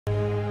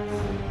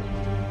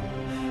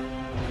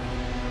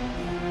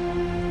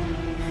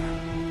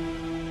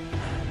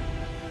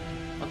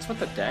What's with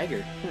the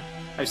dagger?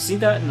 I've seen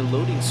that in the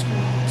loading screen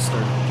at the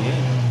start of the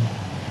game.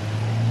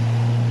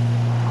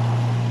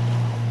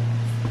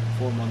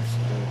 4 months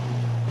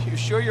ago. You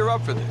sure you're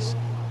up for this?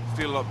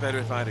 Feel a lot better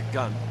if I had a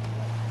gun.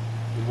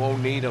 We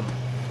won't need them.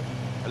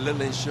 A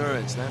little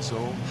insurance, that's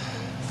all.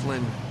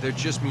 Flynn, they're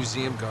just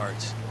museum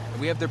guards.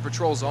 We have their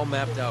patrols all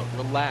mapped out.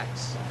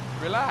 Relax.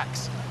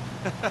 Relax.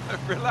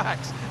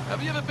 Relax.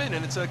 Have you ever been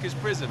in a Turkish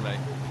prison, mate?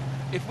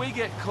 If we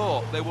get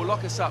caught, they will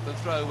lock us up and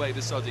throw away the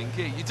sodding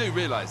key. You do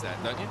realize that,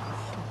 don't you?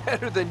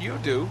 Better than you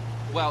do.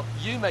 Well,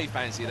 you may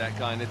fancy that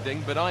kind of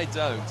thing, but I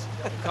don't.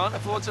 Can't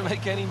afford to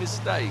make any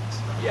mistakes.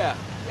 Yeah,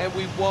 and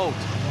we won't.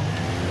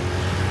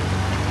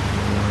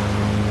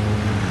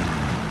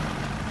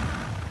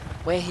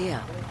 We're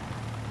here.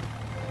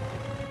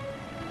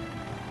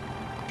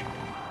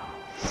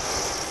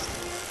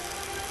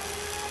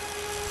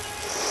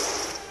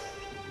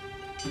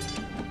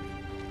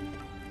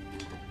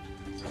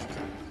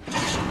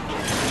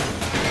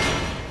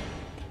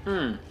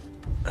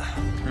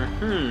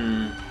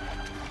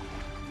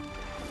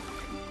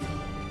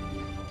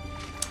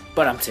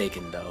 But I'm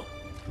taken though.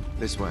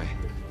 This way.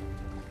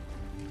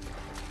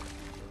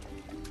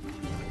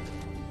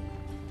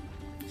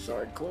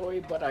 Sorry,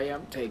 Chloe, but I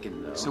am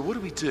taken though. So what do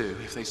we do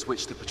if they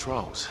switch the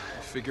patrols?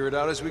 Figure it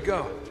out as we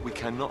go. We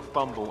cannot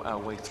fumble our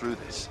way through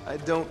this. I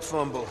don't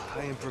fumble.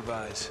 I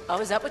improvise. Oh,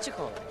 is that what you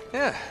call it?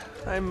 Yeah,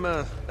 I'm,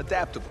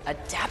 adaptable.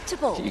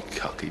 Adaptable. You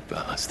cocky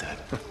bastard.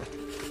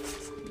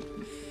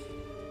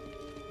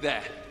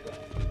 There.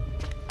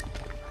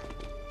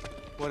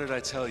 What did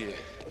I tell you?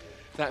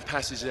 That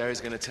passage there is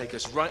going to take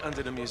us right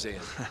under the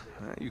museum.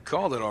 You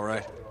called it all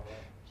right.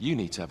 You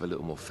need to have a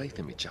little more faith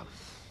in me, chum.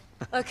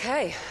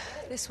 Okay,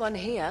 this one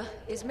here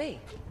is me.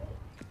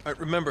 All right,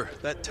 remember,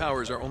 that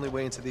tower is our only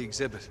way into the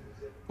exhibit.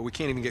 But we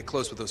can't even get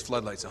close with those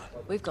floodlights on.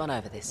 We've gone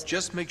over this.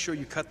 Just make sure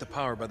you cut the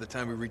power by the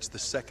time we reach the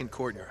second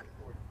courtyard.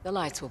 The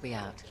lights will be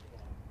out.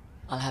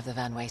 I'll have the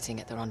van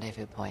waiting at the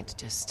rendezvous point.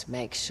 Just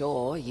make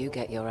sure you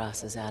get your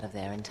asses out of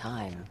there in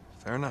time.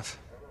 Fair enough.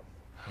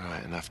 All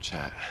right, enough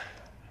chat.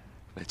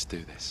 Let's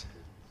do this.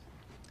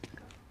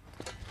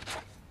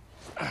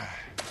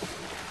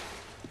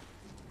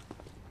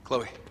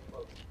 Chloe.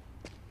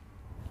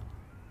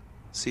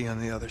 See you on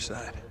the other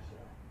side.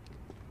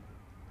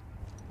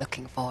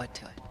 Looking forward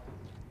to it.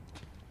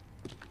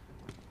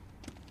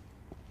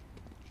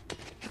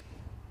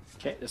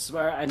 Okay, this is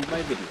where I end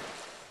my video.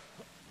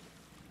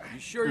 You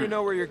sure you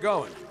know where you're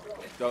going?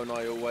 Don't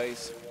I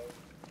always?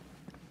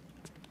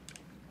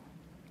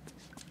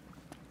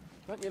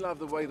 Don't you love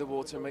the way the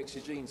water makes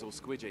your jeans all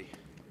squidgy?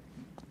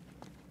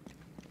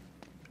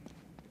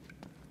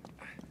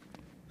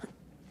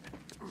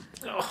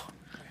 Oh,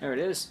 there it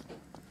is.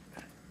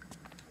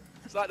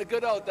 It's like the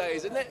good old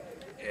days, isn't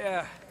it?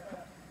 Yeah.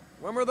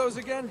 When were those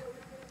again?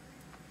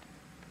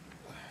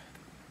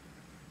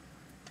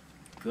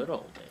 Good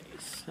old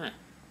days. Huh.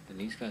 Then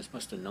these guys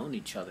must have known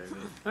each other.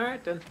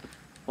 Alright then.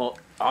 Well,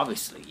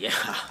 obviously, yeah.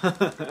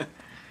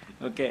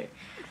 Okay.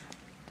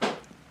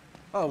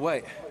 Oh,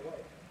 wait.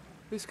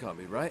 This can't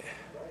be right.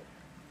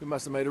 We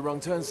must have made a wrong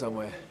turn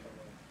somewhere.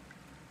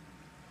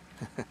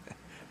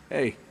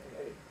 Hey,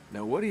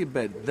 now what do you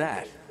bet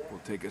that will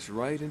take us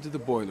right into the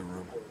boiler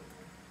room?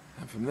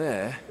 And from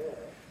there,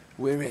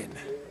 we're in.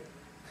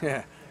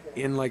 Yeah,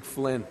 in like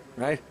Flynn,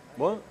 right?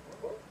 What?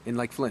 In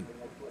like Flynn.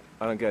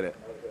 I don't get it.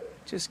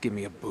 Just give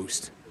me a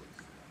boost.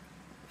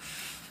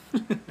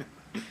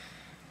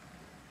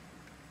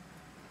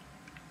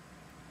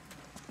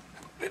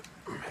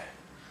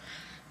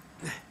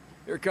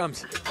 Here it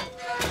comes.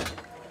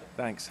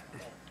 Thanks.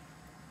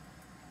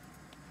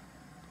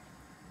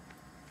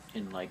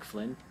 In like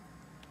Flynn.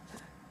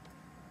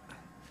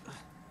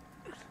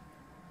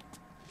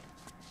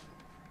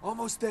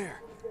 Almost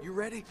there. You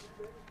ready?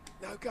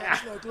 No guns,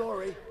 no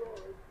glory.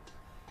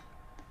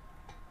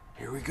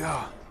 Here we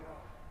go.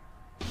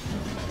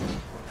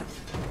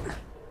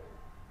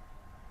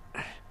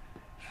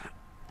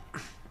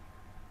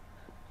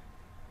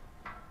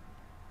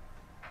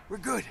 We're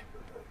good.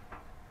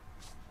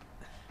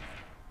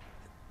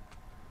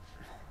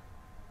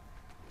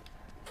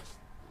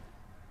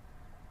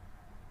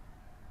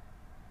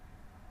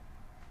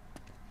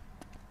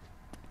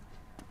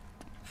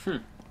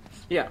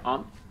 Yeah,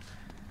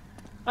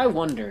 I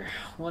wonder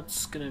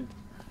what's gonna...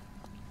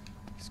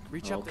 Just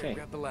reach up there and Okay.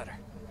 grab the ladder.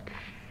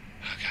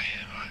 Okay,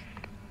 all right.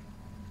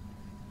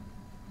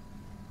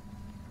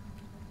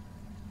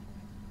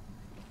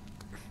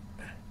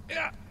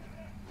 Yeah.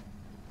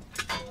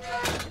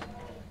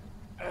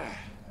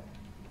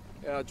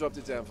 Yeah, I dropped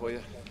it down for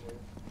you.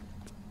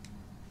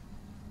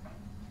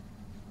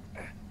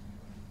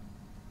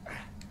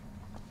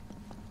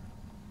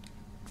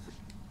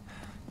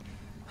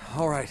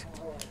 All right.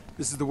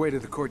 This is the way to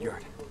the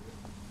courtyard.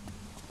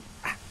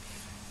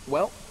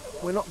 Well,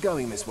 we're not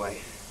going this way.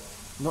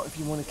 Not if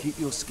you want to keep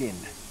your skin.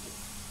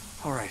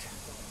 All right.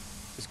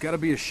 There's got to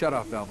be a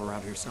shut-off valve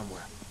around here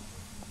somewhere.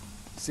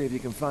 See if you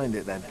can find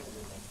it then.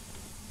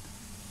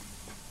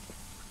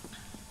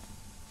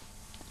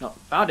 No,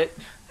 found it.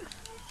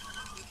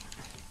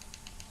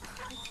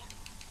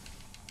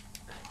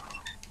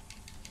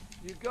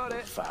 You got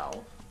it.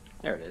 Foul.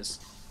 There it is.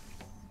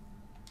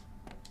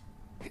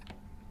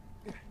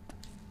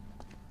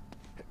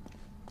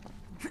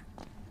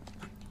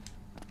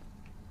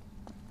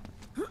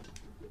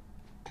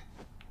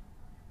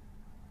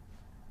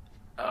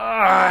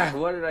 Ah,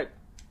 what did I...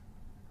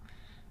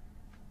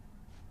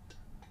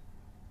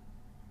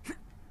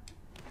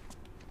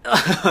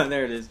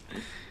 There it is.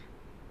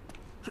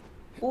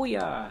 Oh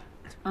yeah.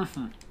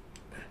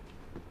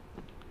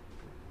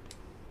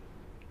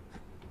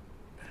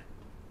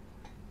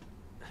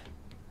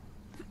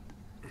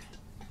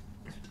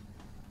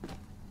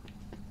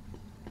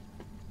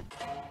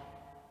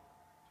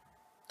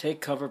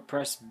 Take cover,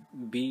 press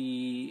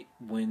B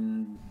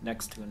when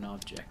next to an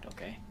object,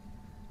 okay.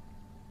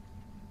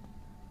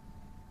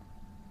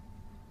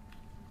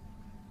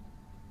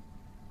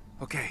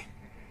 Okay.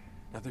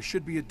 Now there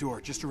should be a door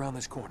just around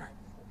this corner.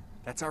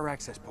 That's our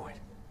access point.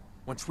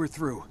 Once we're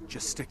through,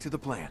 just stick to the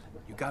plan.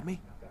 You got me?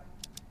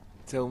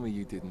 Tell me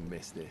you didn't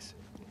miss this.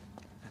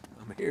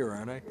 I'm here,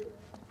 aren't I?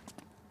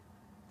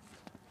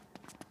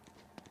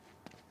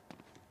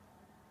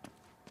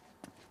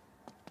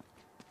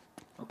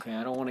 Okay,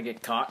 I don't want to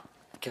get caught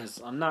because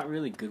I'm not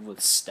really good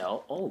with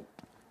stealth. Oh,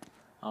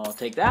 I'll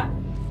take that.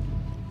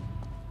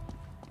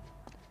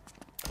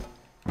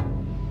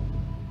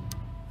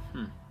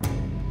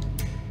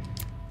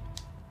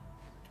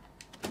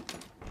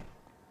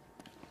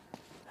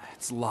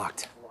 It's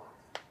locked.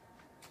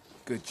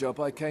 Good job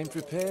I came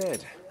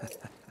prepared.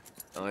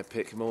 I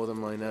pick more than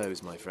my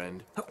nose, my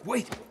friend.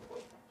 Wait!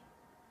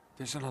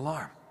 There's an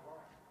alarm.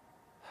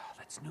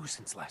 That's new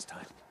since last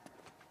time.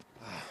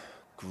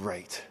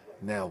 Great.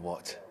 Now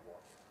what?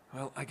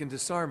 Well, I can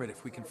disarm it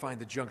if we can find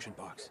the junction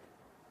box.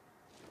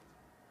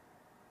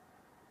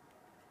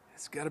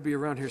 It's gotta be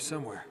around here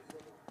somewhere.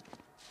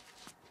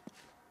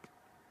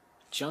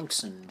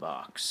 Junction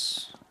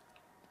box.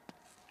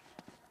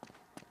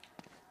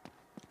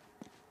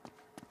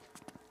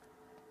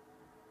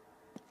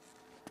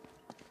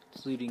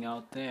 It's leading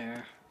out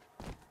there.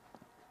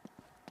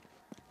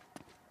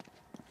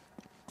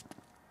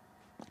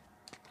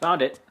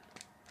 Found it.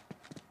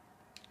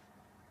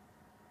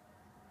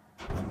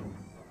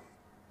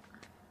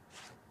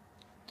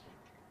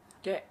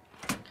 Okay.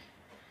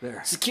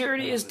 There.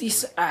 Security is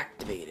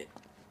deactivated.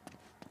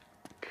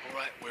 All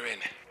right, we're in.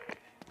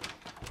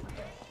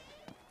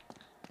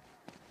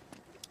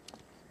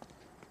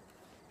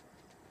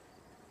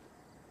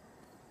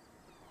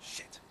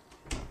 Shit.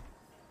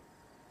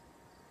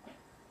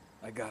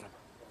 I got him.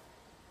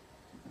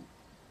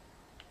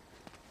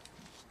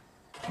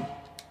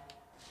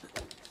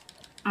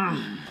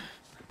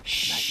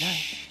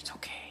 Shh, it's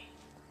okay.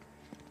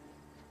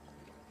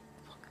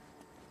 Fuck.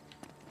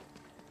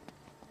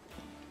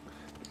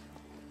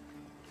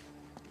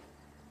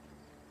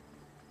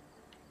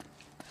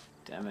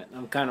 Damn it,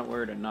 I'm kind of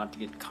worried not to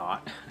get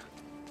caught.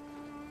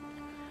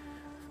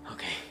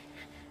 Okay.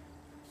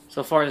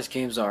 So far this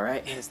game's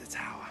alright. Here's the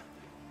tower.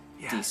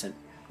 Yeah. Decent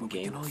But we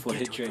game can only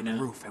footage get to it right from the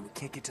now. roof, and we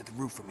can't get to the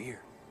roof from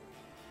here.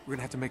 We're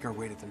gonna have to make our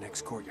way to the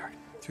next courtyard.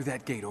 Through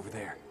that gate over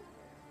there.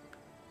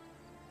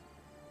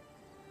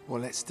 Well,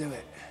 let's do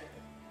it.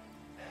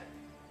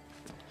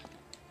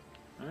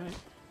 Alright.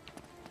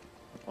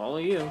 Follow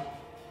you.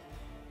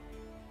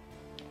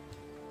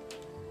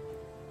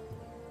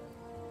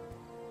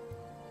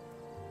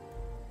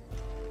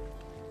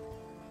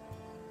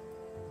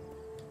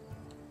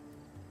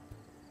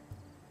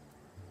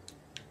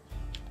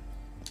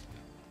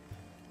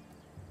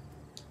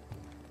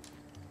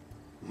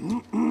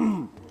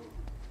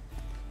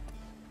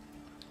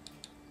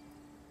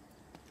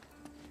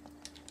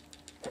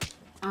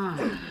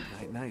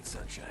 Night, night,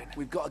 sunshine.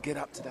 We've got to get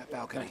up to that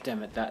balcony. God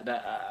damn it,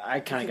 I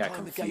kind of got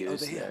climb the gate over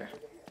confused here. there.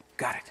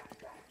 Got it.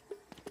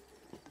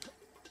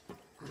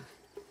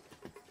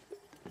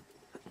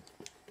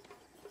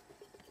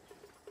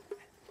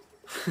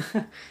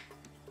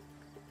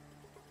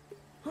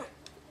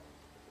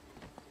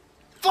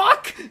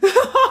 Fuck!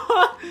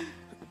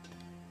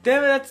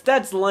 Damn it,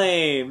 that's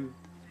lame.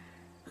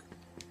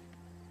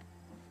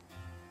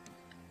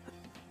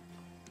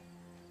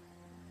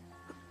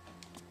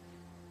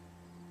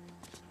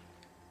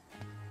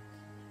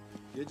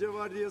 Gece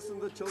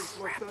vardiyasında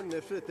çalışmaktan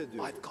nefret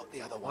ediyorum. I've got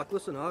the other one.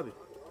 Haklısın abi.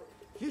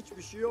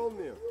 Hiçbir şey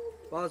olmuyor.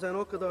 Bazen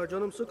o kadar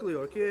canım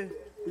sıkılıyor ki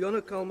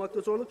uyanık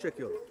kalmakta zorluk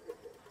çekiyorum.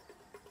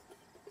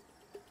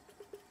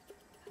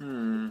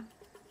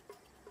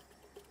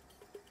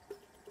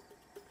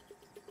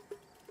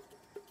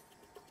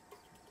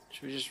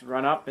 Should we just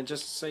run up and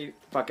just say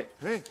fuck it?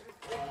 Hey!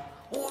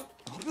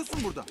 Ne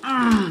yapıyorsun burada?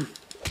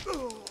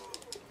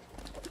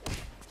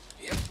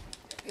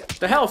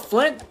 The hell,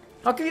 Flint?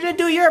 How come you didn't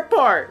do your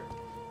part?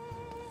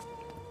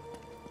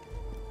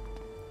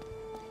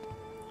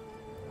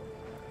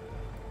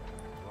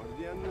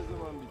 Vardiyan ne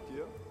zaman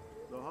bitiyor?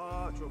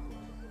 Daha çok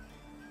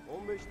var.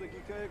 15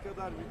 dakikaya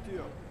kadar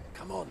bitiyor.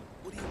 Come on,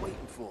 what are you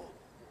waiting for?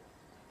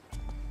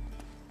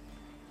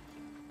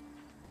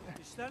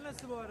 İşler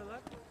nasıl bu aralar?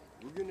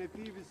 Bugün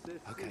epey bir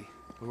ses. Okay,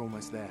 we're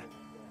almost there.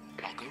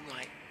 I'll go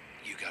right,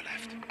 you go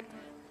left.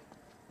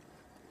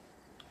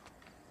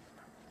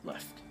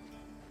 Left.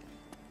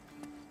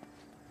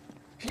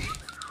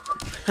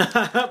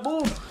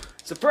 Boom!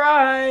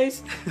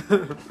 Surprise!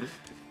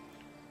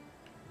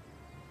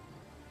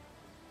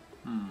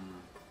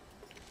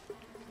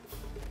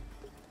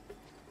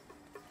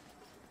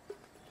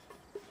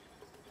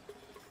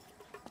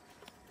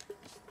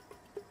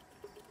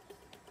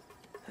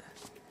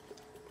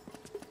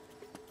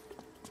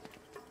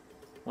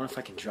 Wonder if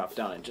I can drop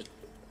down and just...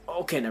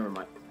 Okay, never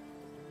mind.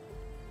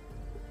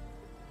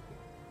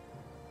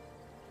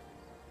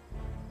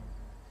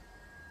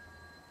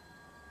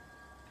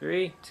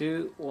 Three,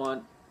 two,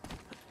 one.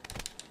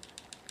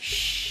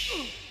 Shh.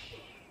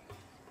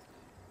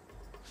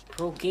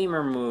 Pro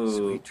gamer move.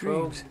 Sweet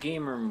Pro dreams.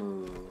 gamer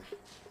move.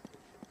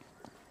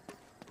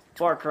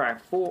 Far Cry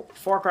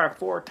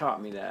 4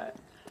 taught me that.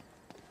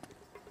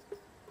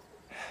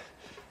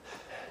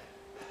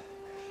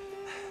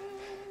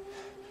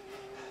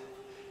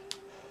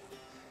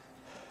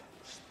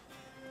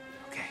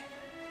 Okay.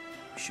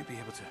 We should be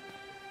able to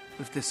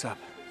lift this up.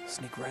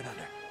 Sneak right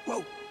under.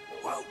 Whoa!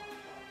 Whoa!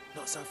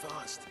 Not so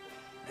fast.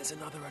 There's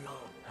another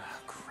alarm. Ah,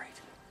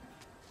 great.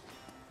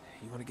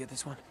 You want to get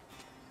this one?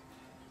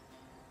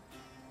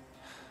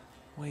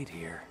 Wait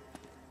here.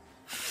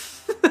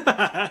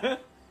 Alright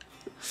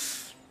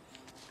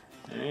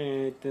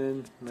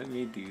then, let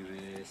me do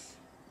this.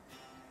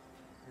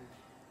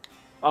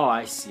 Oh,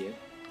 I see it.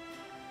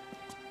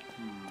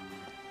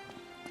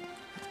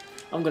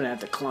 I'm gonna have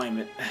to climb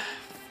it.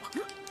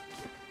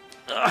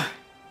 Ugh.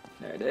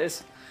 There it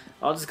is.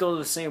 I'll just go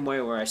the same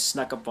way where I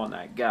snuck up on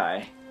that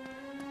guy.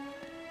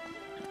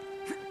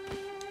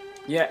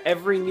 Yeah,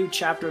 every new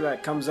chapter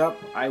that comes up,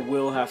 I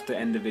will have to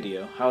end the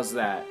video. How's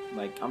that?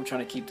 Like, I'm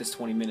trying to keep this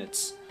 20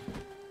 minutes.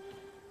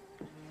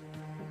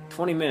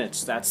 20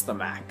 minutes, that's the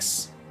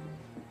max.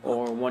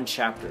 Or one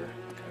chapter.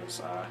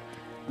 Because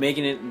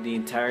making it the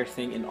entire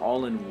thing in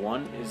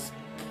all-in-one is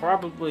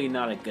probably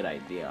not a good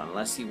idea.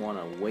 Unless you want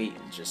to wait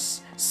and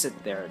just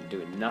sit there and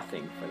do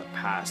nothing for the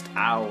past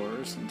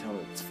hours until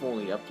it's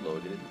fully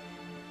uploaded.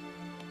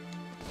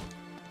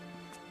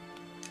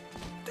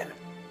 Damn it.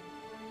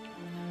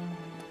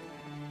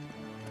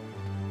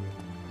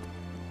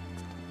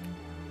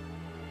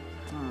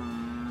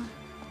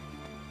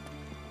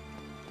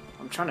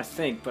 I'm trying to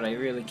think, but I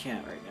really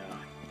can't right now.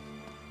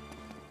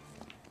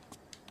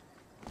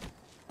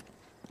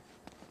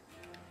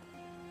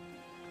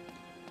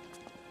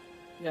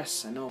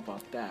 Yes, I know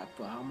about that,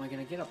 but how am I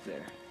gonna get up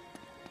there?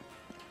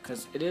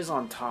 Because it is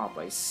on top,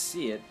 I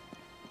see it.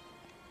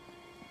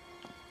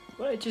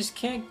 But I just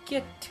can't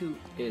get to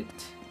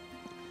it.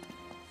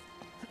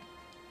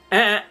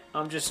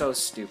 I'm just so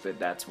stupid,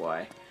 that's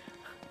why.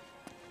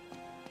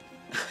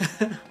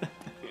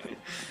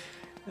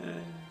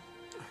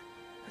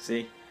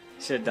 See?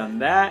 Should have done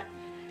that.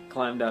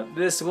 Climbed up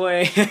this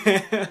way.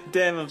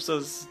 Damn, I'm so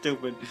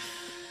stupid.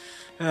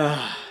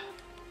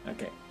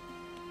 Okay.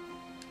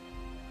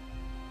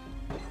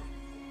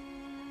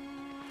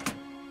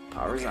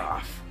 Power's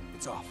off.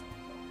 It's off.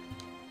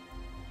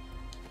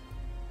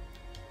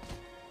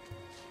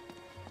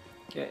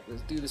 Okay,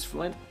 let's do this,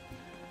 Flint.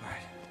 All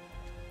right.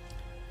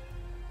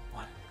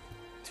 1,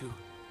 2,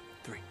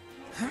 3.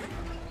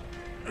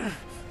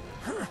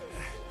 All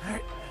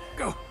right,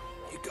 go.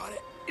 You got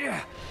it.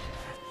 Yeah.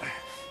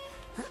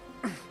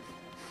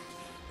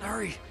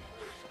 Hurry.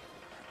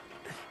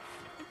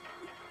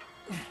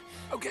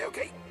 Okay,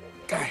 okay.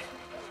 Go.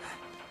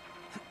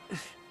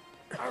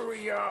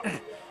 Hurry up.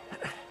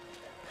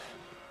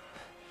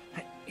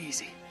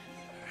 Easy.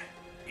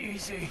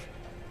 Easy.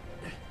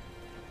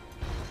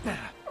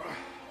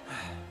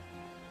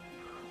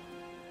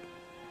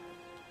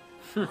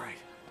 Right.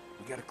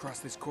 We gotta cross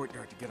this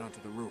courtyard to get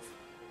onto the roof.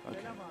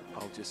 Okay,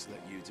 I'll just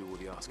let you do all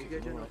the asking.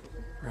 Gece all right?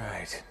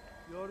 Right.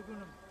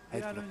 Yorgunum.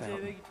 Bir Head an for the önce eve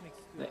fountain. gitmek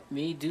istiyorum. Let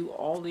me do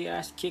all the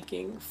ass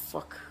kicking.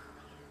 Fuck.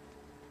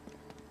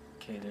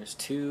 Okay, there's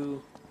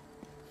 2,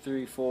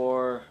 3,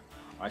 4.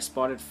 I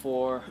spotted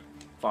 4,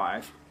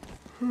 5.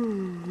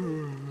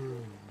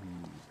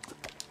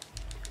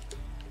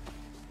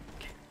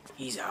 Okay,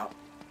 he's out.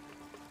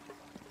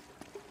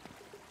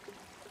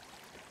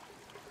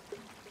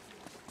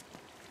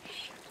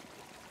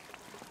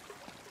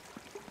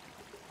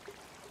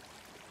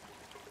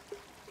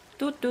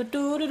 Do do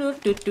do do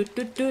do do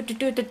do do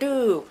do do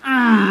do.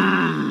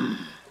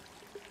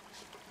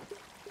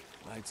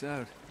 Lights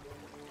out.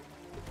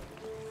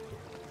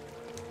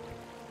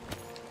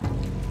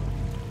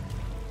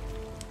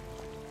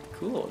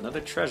 Cool,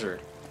 another treasure.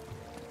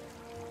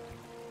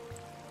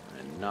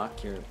 And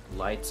knock your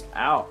lights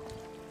out.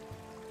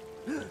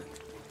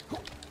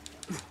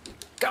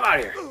 Come out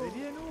here.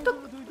 Hediye ne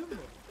olduğunu duydun mu?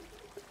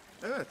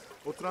 Evet,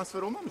 o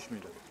transfer olmamış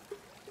mıydı?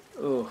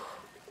 Ooh.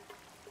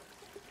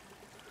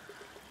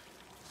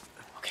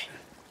 Okay.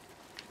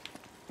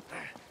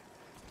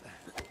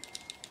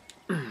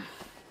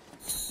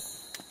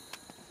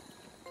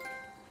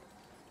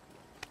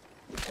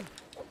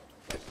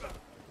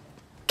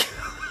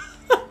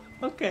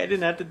 Okay, I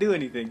didn't have to do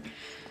anything.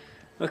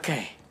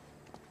 Okay.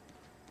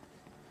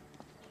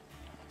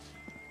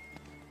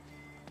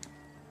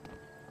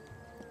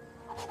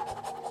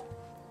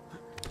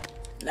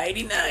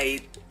 Nighty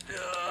night.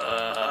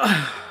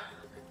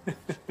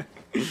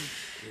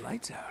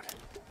 Lights out.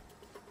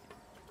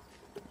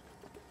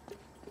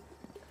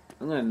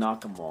 I'm gonna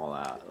knock them all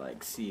out.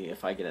 Like, see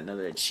if I get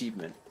another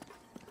achievement.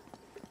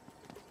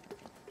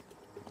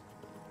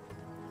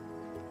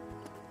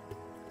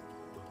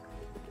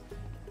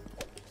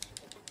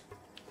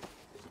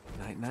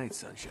 Night, night,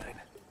 sunshine.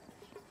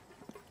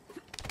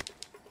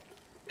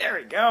 There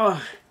we go.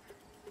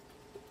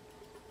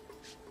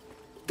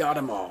 Got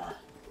them all.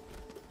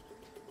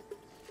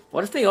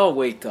 What if they all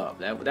wake up?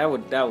 That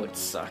would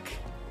suck.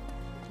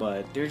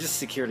 But they're just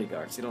security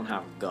guards. They don't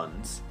have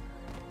guns.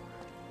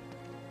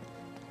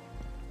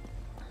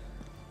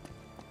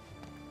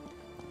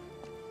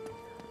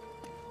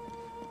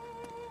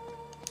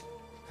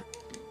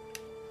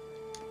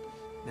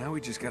 Now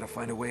we just gotta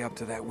find a way up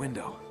to that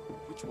window.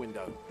 Which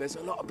window? There's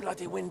a lot of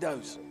bloody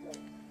windows.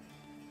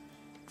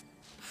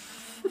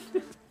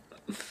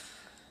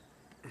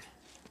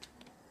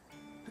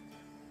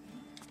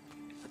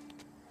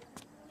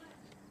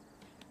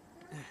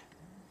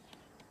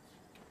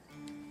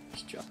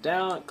 Just drop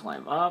down,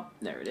 climb up.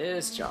 There it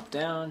is. Drop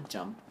down,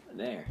 jump.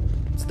 There.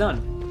 It's done.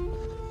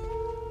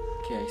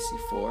 Okay, I see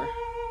 4.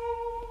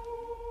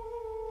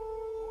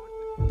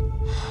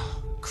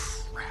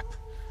 Crap.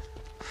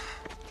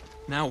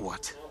 Now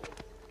what?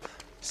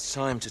 It's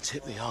time to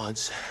tip the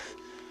odds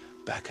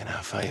back in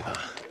our favor.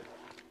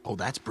 Oh,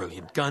 that's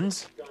brilliant.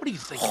 Guns? What do you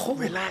think? Oh,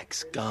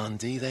 relax,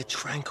 Gandhi. They're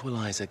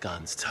tranquilizer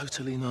guns,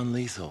 totally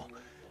non-lethal.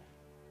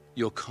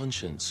 Your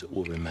conscience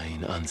will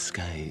remain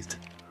unscathed.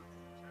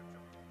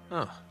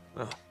 Oh,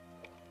 well,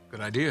 good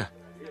idea.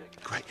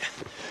 Great.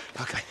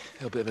 Okay, a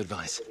little bit of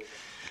advice.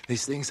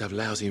 These things have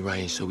lousy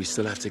range, so we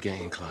still have to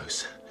get in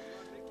close.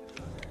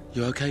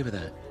 You okay with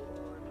that?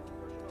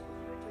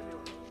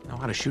 Know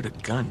how to shoot a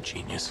gun,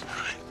 genius.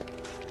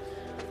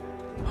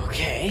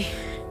 Okay.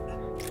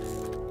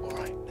 All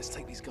right, let's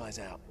take these guys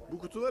out. Bu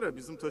kutulara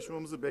bizim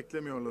taşımamızı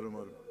beklemiyorlar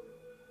umarım.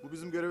 Bu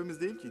bizim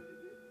görevimiz değil ki.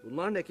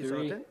 Bunlar ne ki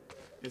zaten?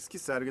 Eski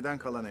sergiden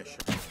kalan eşya.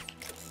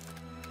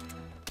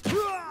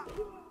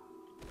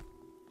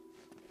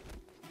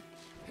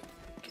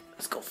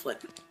 Let's go, Flint.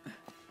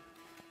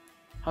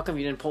 How come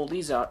you didn't pull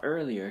these out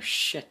earlier?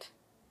 Shit.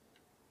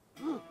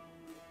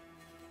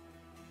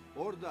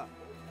 Orada.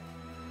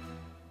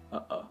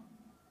 Uh-oh.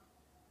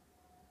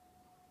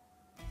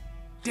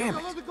 Damn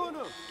it!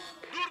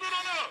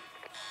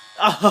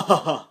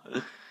 Oh!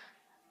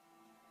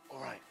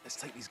 All right, let's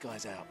take these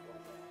guys out.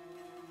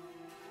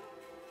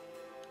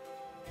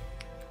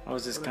 I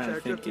was just Bana kind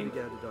of çerçöp gibi thinking.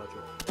 geldi daha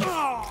çok.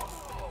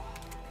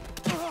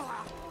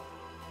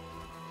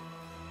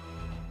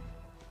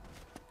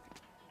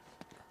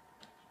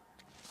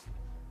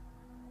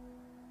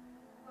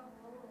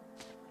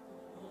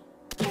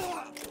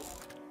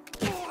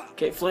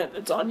 Okay, Flint,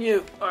 it's on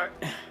you. All right.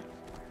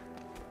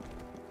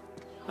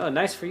 Oh,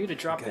 nice for you to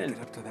drop Gotta in.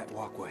 get up to that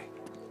walkway.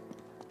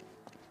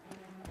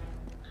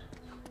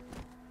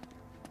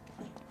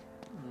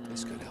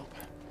 This could help.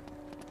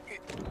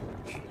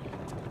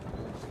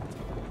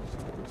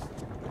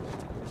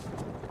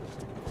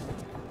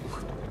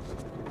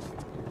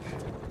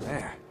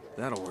 There,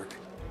 that'll work.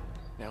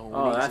 Now we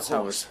Oh, need that's a how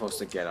we're horse. supposed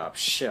to get up.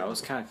 Shit, I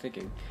was kind of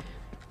thinking.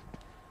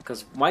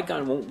 Because my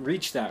gun won't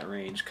reach that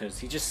range, because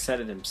he just said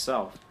it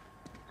himself.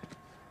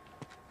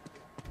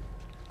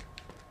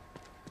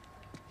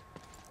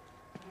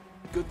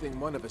 Good thing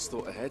one of us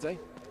thought ahead, eh?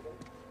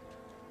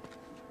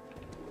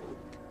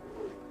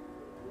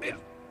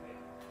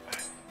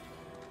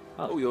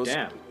 Oh, Oh, yours.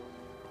 damn.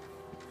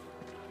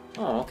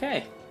 Oh,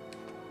 okay.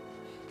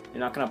 You're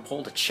not gonna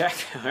pull the check?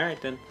 Alright,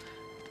 then.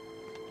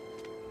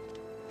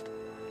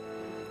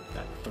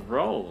 That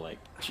throw, like,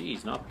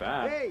 geez, not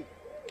bad. Hey!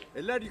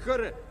 Eller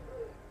yukarı.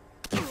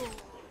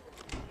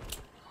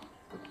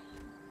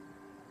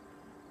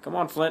 Come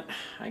on, Flint.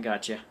 I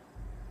got you.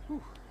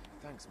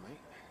 Thanks, mate.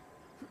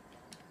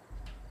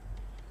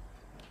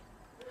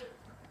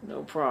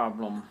 No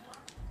problem.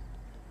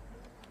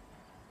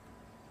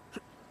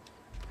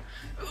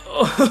 Oh!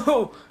 All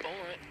right, all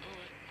right.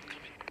 I'm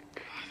coming.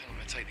 I think I'm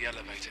gonna take the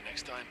elevator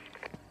next time.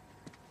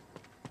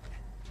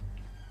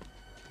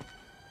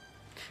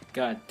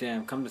 God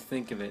damn, come to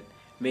think of it,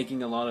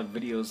 making a lot of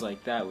videos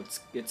like that,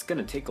 it's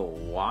gonna take a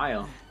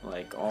while.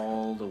 Like,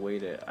 all the way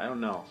to, I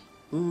don't know.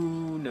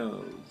 Who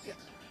knows?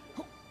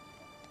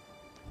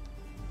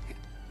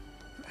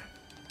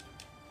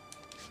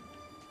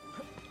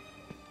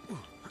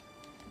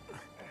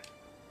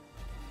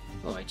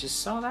 Oh, I just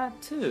saw that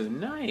too.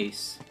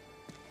 Nice.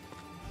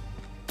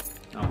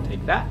 I'll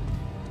take that.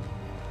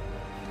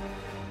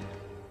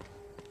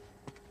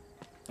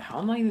 How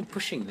am I even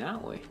pushing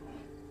that way?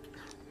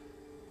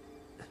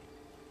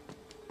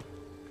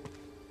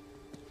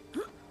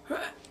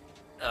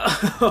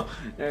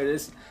 There it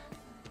is.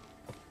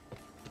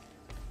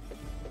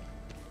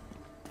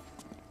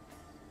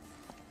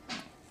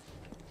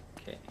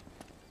 Okay.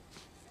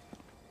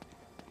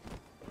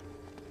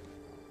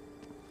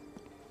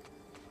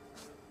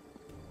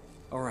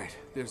 All right,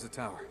 there's the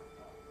tower.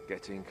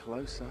 Getting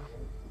closer.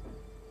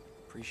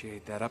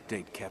 Appreciate that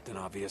update, Captain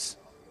Obvious.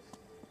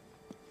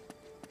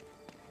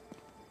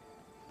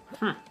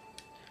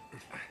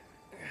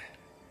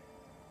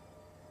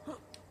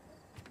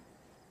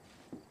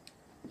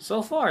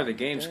 So far, the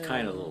game's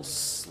kind of a little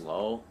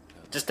slow.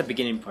 Just the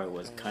beginning part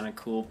was kind of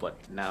cool, but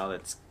now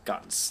it's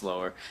gotten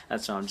slower.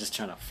 That's why I'm just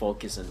trying to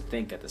focus and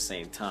think at the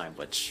same time,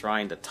 but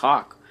trying to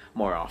talk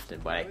more often,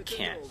 but I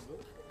can't.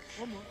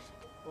 Ama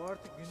o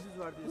artık gündüz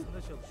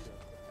vardiyasında çalışıyor.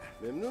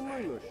 Memnun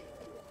muymuş?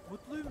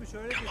 Mutluymuş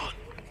öyle dedi.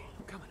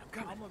 I'm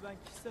coming. Ama ben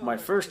kişisel My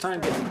olarak first time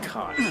getting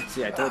caught.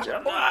 See, I told you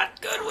I'm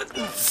not good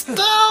with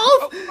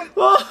stealth!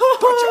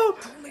 Oh,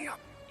 Pull me up.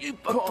 You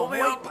pull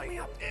me up. Pull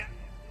me up. Yeah.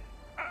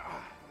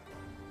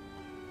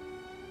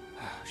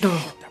 Shit,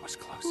 that was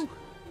close. All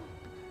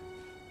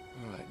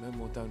right, no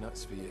more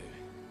donuts for you.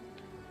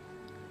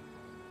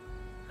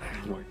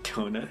 more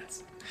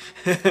donuts.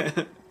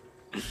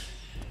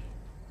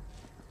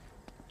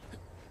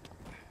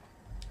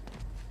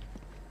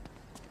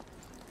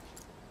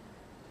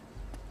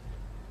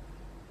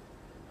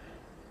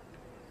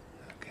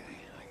 Okay,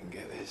 I can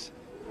get this.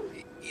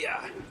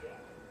 Yeah.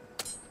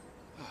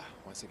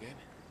 Once again,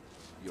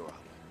 you're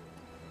up.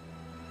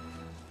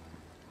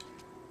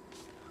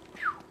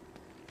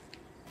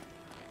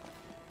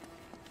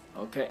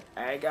 Okay,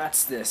 I got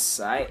this.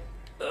 I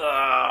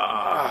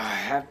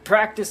have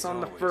practice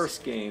on the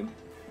first game.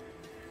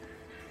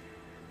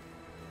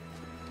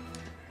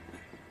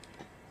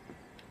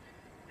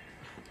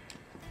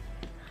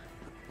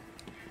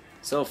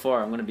 So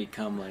far, I'm gonna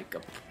become like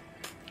a.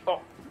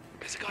 Oh,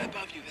 There's a guy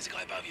above you. There's a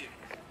guy above you.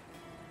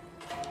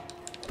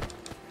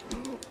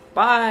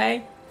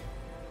 bye.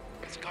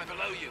 There's a guy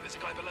below you. There's a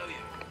guy below you.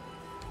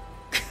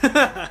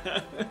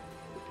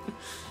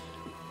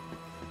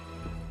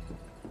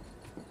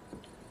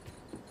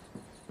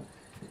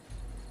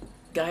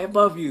 Guy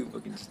above you.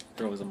 Fucking just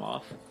throws him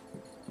off.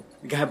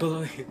 The guy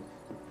below you.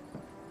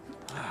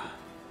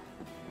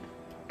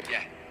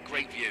 Yeah,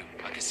 great view.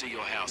 I can see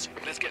your house.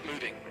 Let's get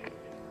moving.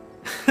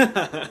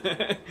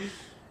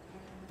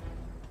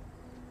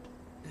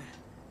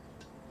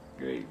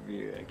 Great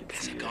view. I can There's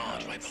see a your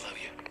guard house. right below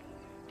you.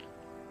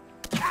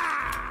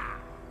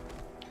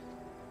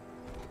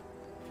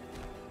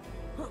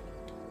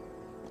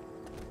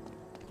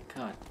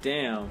 God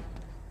damn.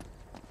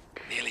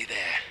 Nearly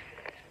there.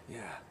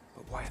 Yeah,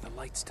 but why are the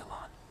lights still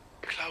on?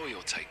 Chloe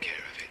will take care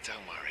of it,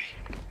 don't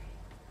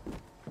worry.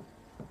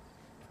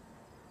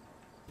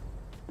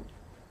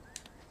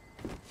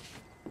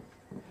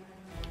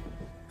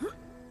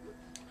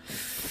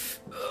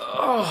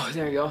 Oh,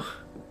 there you go.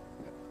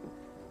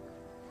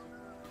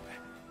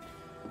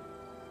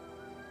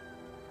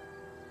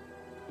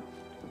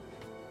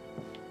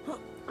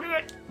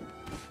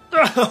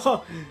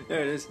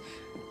 There it is.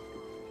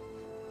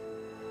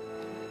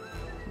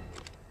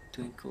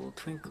 Twinkle,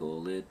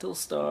 twinkle, little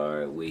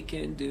star, we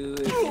can do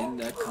it in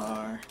the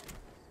car.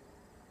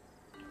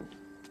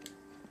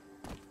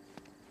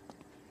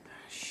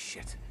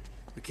 Shit.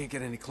 We can't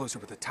get any closer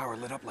with the tower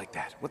lit up like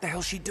that. What the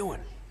hell's she doing?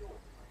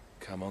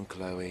 Come on,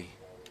 Chloe.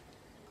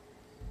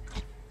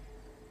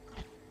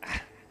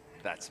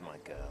 That's my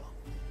girl.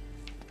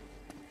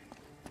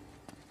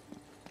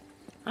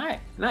 Alright,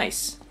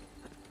 nice.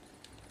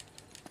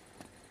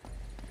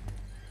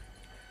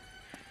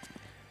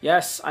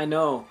 Yes, I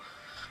know.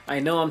 I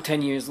know I'm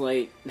 10 years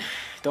late.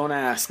 Don't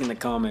ask in the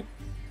comment.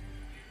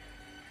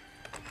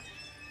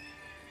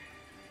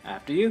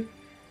 After you.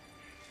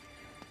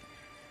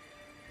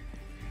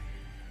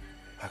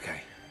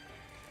 Okay.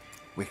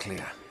 We're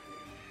clear.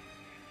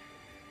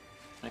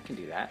 I can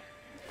do that.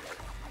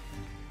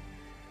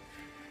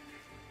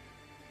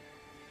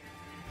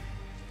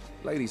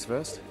 Ladies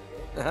first.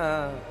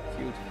 Ah,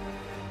 cute.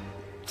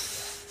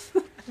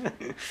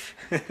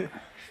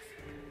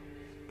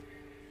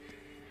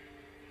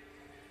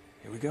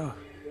 Here we go.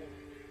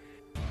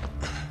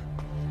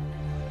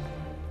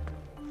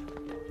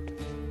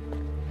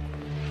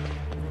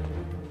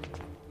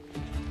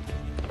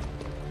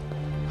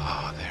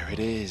 Oh, there it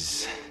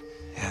is.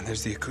 Yeah, and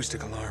there's the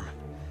acoustic alarm.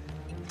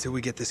 Until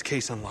we get this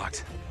case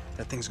unlocked,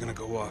 that thing's gonna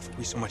go off if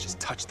we so much as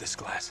touch this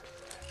glass.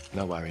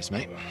 No worries,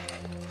 mate.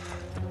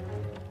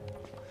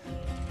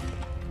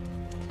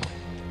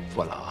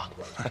 Voila.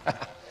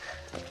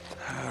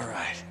 All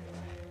right.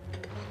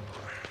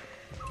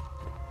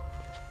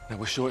 Now,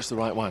 we're sure it's the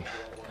right one.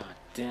 God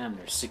damn,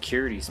 their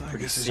security's I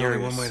pretty guess there's serious.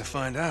 only one way to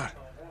find out.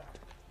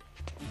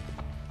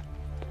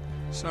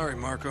 Sorry,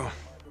 Marco.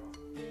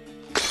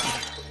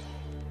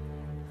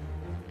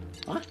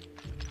 What?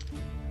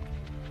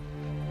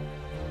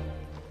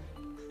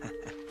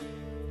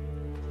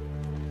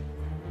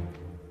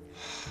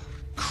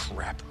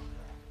 Crap.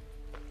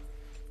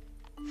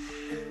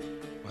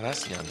 Well,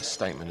 that's the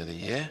understatement of the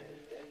year.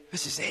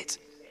 This is it.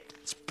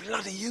 It's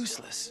bloody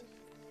useless.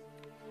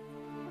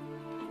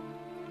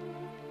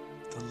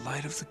 The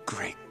light of the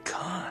Great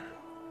Khan.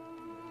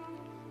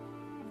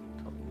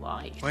 The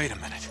light. Wait a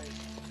minute.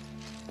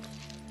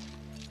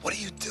 What are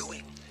you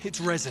doing? It's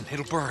resin.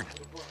 It'll burn.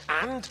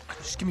 And?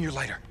 Just give me your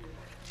lighter.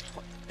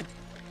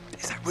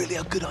 Is that really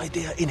a good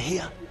idea in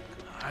here?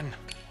 Come on.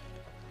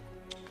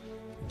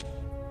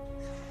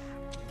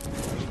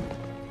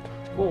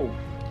 Whoa.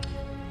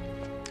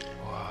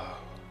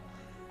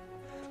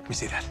 me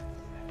see that.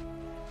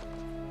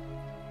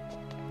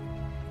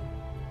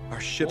 Our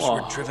ships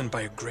Whoa. were driven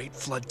by a great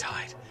flood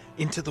tide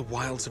into the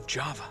wilds of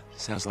Java.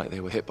 Sounds like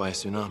they were hit by a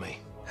tsunami.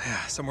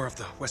 Yeah, somewhere off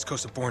the west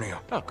coast of Borneo.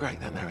 Oh, great.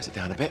 That narrows it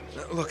down a bit.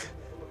 Look,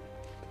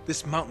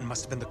 this mountain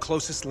must have been the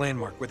closest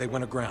landmark where they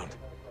went aground.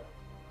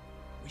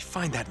 We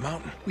find that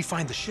mountain, we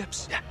find the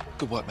ships. Yeah,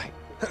 good work, mate.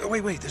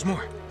 Wait, there's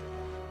more.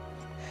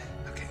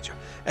 Okay, Joe.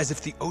 As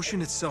if the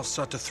ocean itself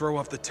sought to throw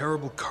off the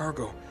terrible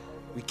cargo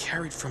we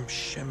carried from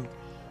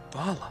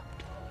Shambhala.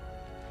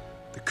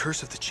 The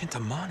curse of the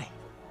Chintamani.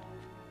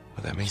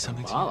 Will that mean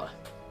something to you? Mala.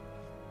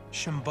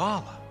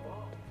 Shambhala.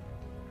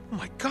 Oh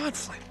my God,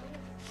 Flynn.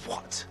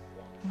 What?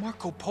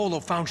 Marco Polo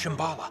found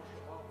Shambhala.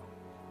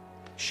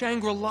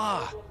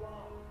 Shangri-La.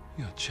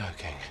 You're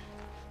joking.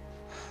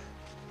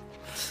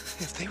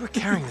 If they were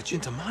carrying the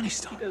Chintamani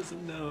stone, He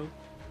doesn't know.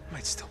 it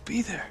might still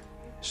be there.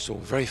 It's all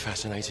very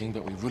fascinating,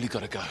 but we really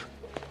gotta go.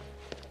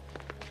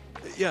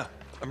 Yeah,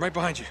 I'm right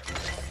behind you.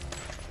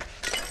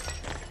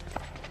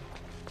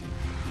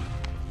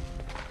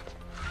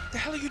 The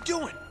hell are you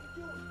doing?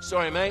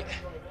 Sorry, mate.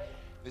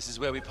 This is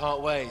where we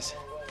part ways.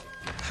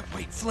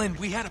 Wait, Flynn,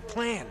 we had a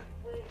plan.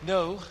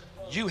 No,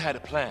 you had a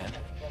plan.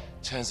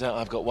 Turns out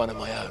I've got one of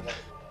my own.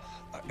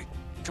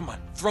 Come on,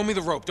 throw me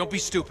the rope. Don't be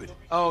stupid.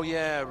 Oh,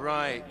 yeah,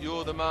 right.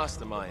 You're the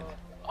mastermind.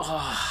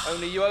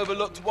 Only you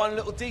overlooked one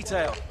little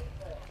detail.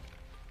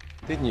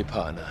 Didn't you,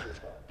 partner?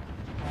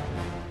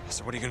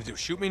 So what are you gonna do,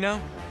 shoot me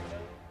now?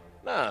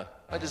 No,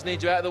 I just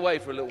need you out of the way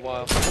for a little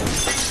while.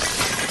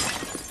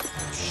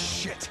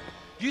 Shit.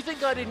 You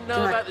think I didn't know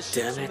God about the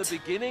ships damn from the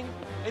it. beginning?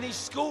 Any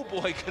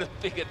schoolboy could have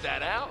figured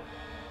that out.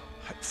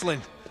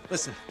 Flynn,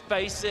 listen.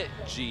 Face it,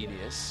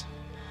 genius.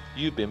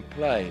 You've been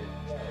played.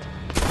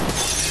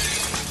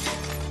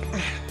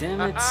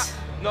 Damn it.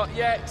 Not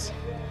yet.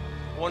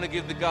 I want to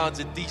give the guards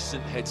a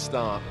decent head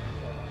start.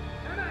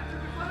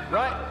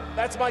 Right,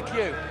 that's my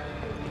cue.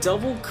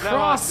 Double No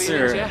hard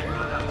feelings, crosser.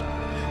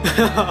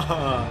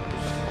 yeah?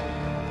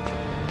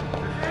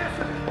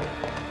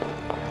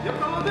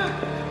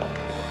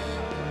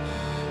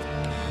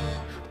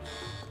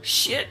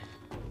 Shit.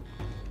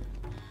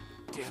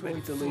 Damn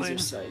Avoid the laser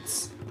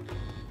sights.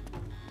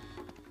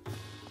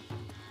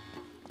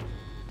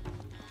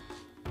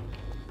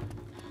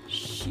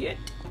 Shit.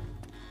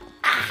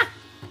 Ah!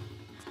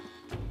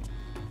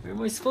 Where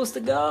am I supposed to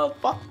go?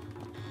 Fuck.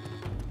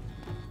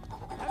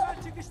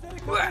 Hemen çıkışları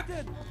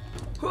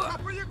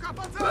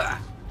kapatın.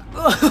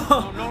 No.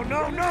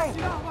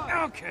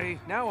 Okay,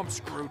 now I'm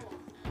screwed.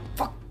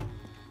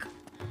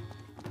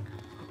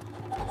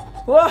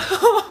 Whoa!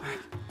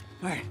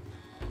 Alright.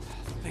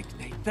 Think,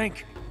 Nate,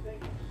 think.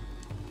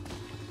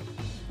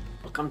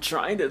 Look, I'm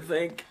trying to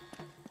think.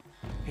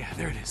 Yeah,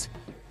 there it is.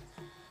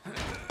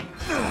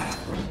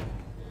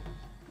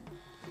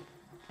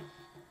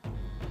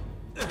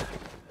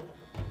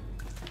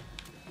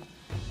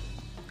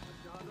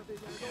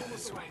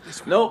 This way.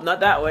 Nope, not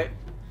that way.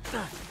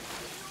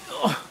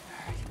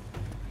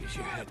 Use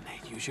your head,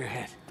 Nate. Use your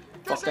head.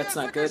 Fuck, that's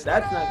not good.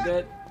 That's not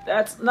good.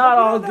 That's not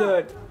all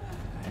good.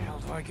 How the hell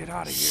do I get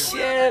out of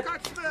here? Shit.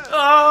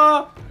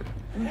 Oh!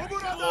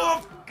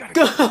 Gotta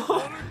Go!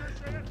 go.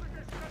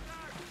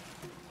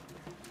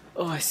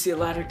 Oh, I see a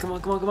ladder. Come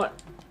on, come on, come on.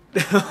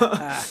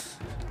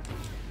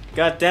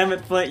 God damn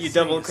it, Flint, you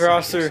double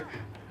crosser.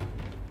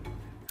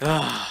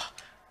 Ah.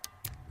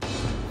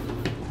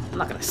 I'm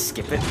not gonna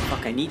skip it.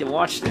 Fuck, I need to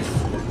watch this.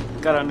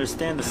 Gotta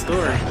understand the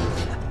story.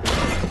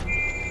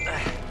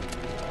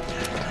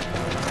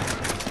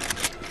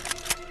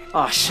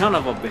 Oh, son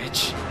of a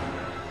bitch.